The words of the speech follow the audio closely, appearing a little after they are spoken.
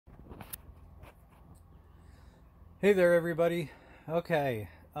Hey there, everybody. Okay,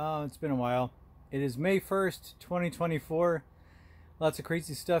 it's been a while. It is May 1st, 2024. Lots of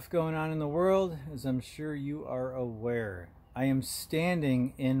crazy stuff going on in the world, as I'm sure you are aware. I am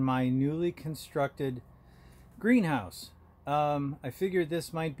standing in my newly constructed greenhouse. I figured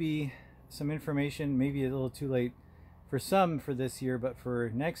this might be some information, maybe a little too late for some for this year, but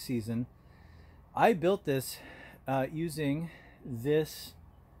for next season. I built this using this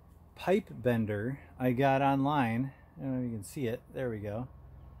pipe bender I got online. I don't know if you can see it. There we go.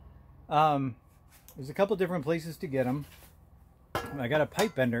 There's a couple different places to get them. I got a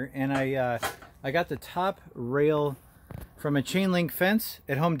pipe bender, and I got the top rail from a chain link fence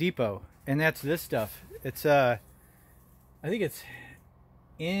at Home Depot, and that's this stuff. It's I think it's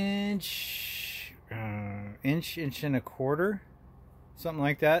inch and a quarter, something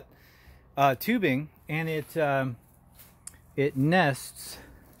like that, tubing, and it nests.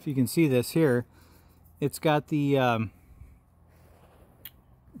 If you can see this here, it's got the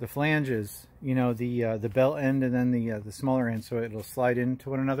flanges, you know, the bell end and then the smaller end, so it'll slide into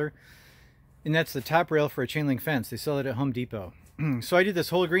one another. And that's the top rail for a chain link fence. They sell it at Home Depot. So I did this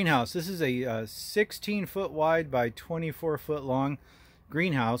whole greenhouse. This is a 16 foot wide by 24 foot long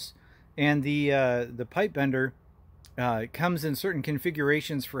greenhouse, and the pipe bender comes in certain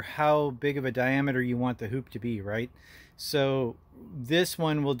configurations for how big of a diameter you want the hoop to be, right? So this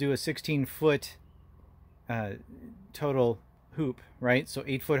one will do a 16 foot total hoop, right? So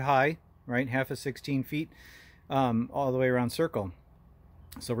 8 foot high, right? Half of 16 feet, all the way around circle.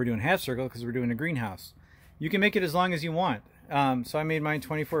 So we're doing half circle because we're doing a greenhouse. You can make it as long as you want. So I made mine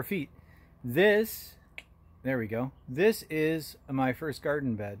 24 feet. This, there we go. This is my first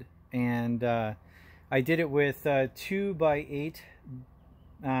garden bed, and I did it with 2 by 8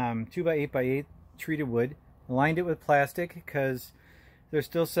 by 8 treated wood. Lined it with plastic because there's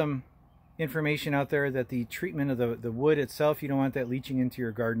still some information out there that the treatment of the wood itself, you don't want that leaching into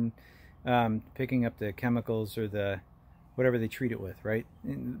your garden, picking up the chemicals or the whatever they treat it with, right?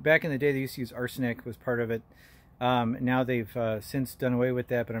 Back in the day, they used to use arsenic, was part of it. Now they've since done away with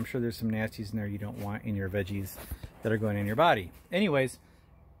that, but I'm sure there's some nasties in there you don't want in your veggies that are going in your body. Anyways,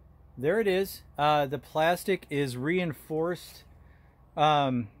 there it is. The plastic is reinforced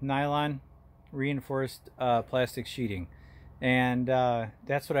nylon, reinforced plastic sheeting, and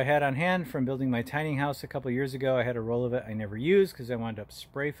that's what I had on hand from building my tiny house a couple years ago. I had a roll of it I never used because I wound up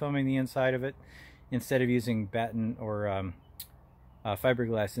spray foaming the inside of it instead of using batten or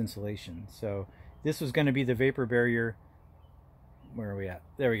fiberglass insulation. So this was going to be the vapor barrier. Where are we at?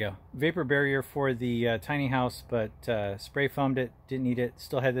 There we go. Vapor barrier for the tiny house, but spray foamed it, didn't need it,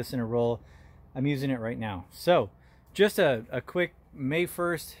 still had this in a roll. I'm using it right now. So just a quick May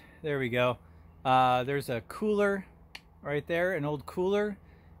 1st, there we go. There's a cooler right there, an old cooler,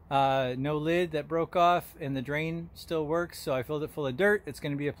 no lid that broke off, and the drain still works, so I filled it full of dirt. It's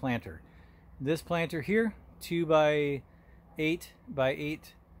going to be a planter. This planter here, 2 by 8 by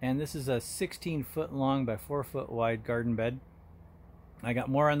 8, and this is a 16 foot long by 4 foot wide garden bed. I got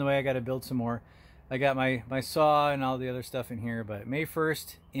more on the way. I got to build some more. I got my saw and all the other stuff in here, but May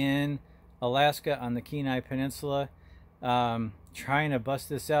 1st in Alaska on the Kenai Peninsula. Trying to bust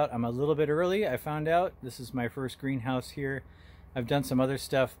this out. I'm a little bit early, I found out. This is my first greenhouse here. I've done some other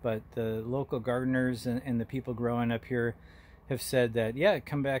stuff, but the local gardeners and the people growing up here have said that, yeah,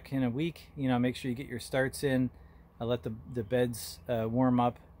 come back in a week, you know, make sure you get your starts in. I let the beds warm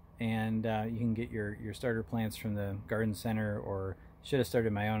up, and you can get your starter plants from the garden center, or should have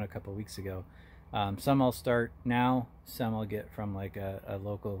started my own a couple weeks ago. Some I'll start now, some I'll get from like a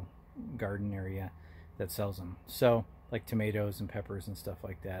local garden area that sells them. So like tomatoes and peppers and stuff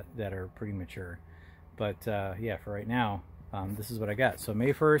like that that are pretty mature. But yeah, for right now, this is what I got. So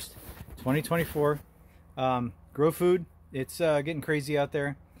May 1st, 2024. Grow food. It's getting crazy out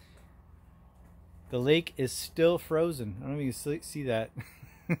there. The lake is still frozen. I don't know if you can see that.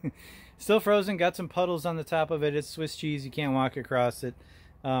 Still frozen. Got some puddles on the top of it. It's Swiss cheese. You can't walk across it.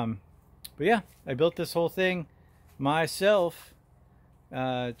 But yeah, I built this whole thing myself.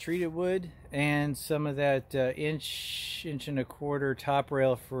 Treated wood and some of that inch and a quarter top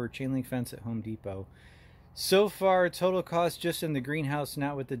rail for chain link fence at Home Depot. So far, total cost just in the greenhouse,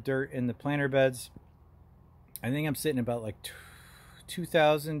 not with the dirt and the planter beds, I think I'm sitting about like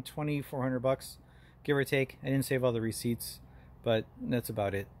 $2,400, give or take. I didn't save all the receipts, but that's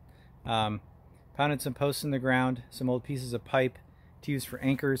about it. Pounded some posts in the ground, some old pieces of pipe to use for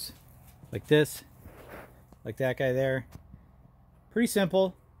anchors, like this, like that guy there. Pretty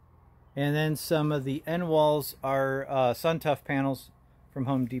simple. And then some of the end walls are SunTough panels from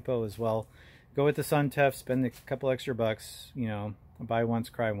Home Depot as well. Go with the SunTough, spend a couple extra bucks, you know, buy once,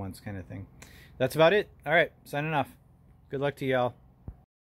 cry once kind of thing. that's about it. All right, signing off. Good luck to y'all.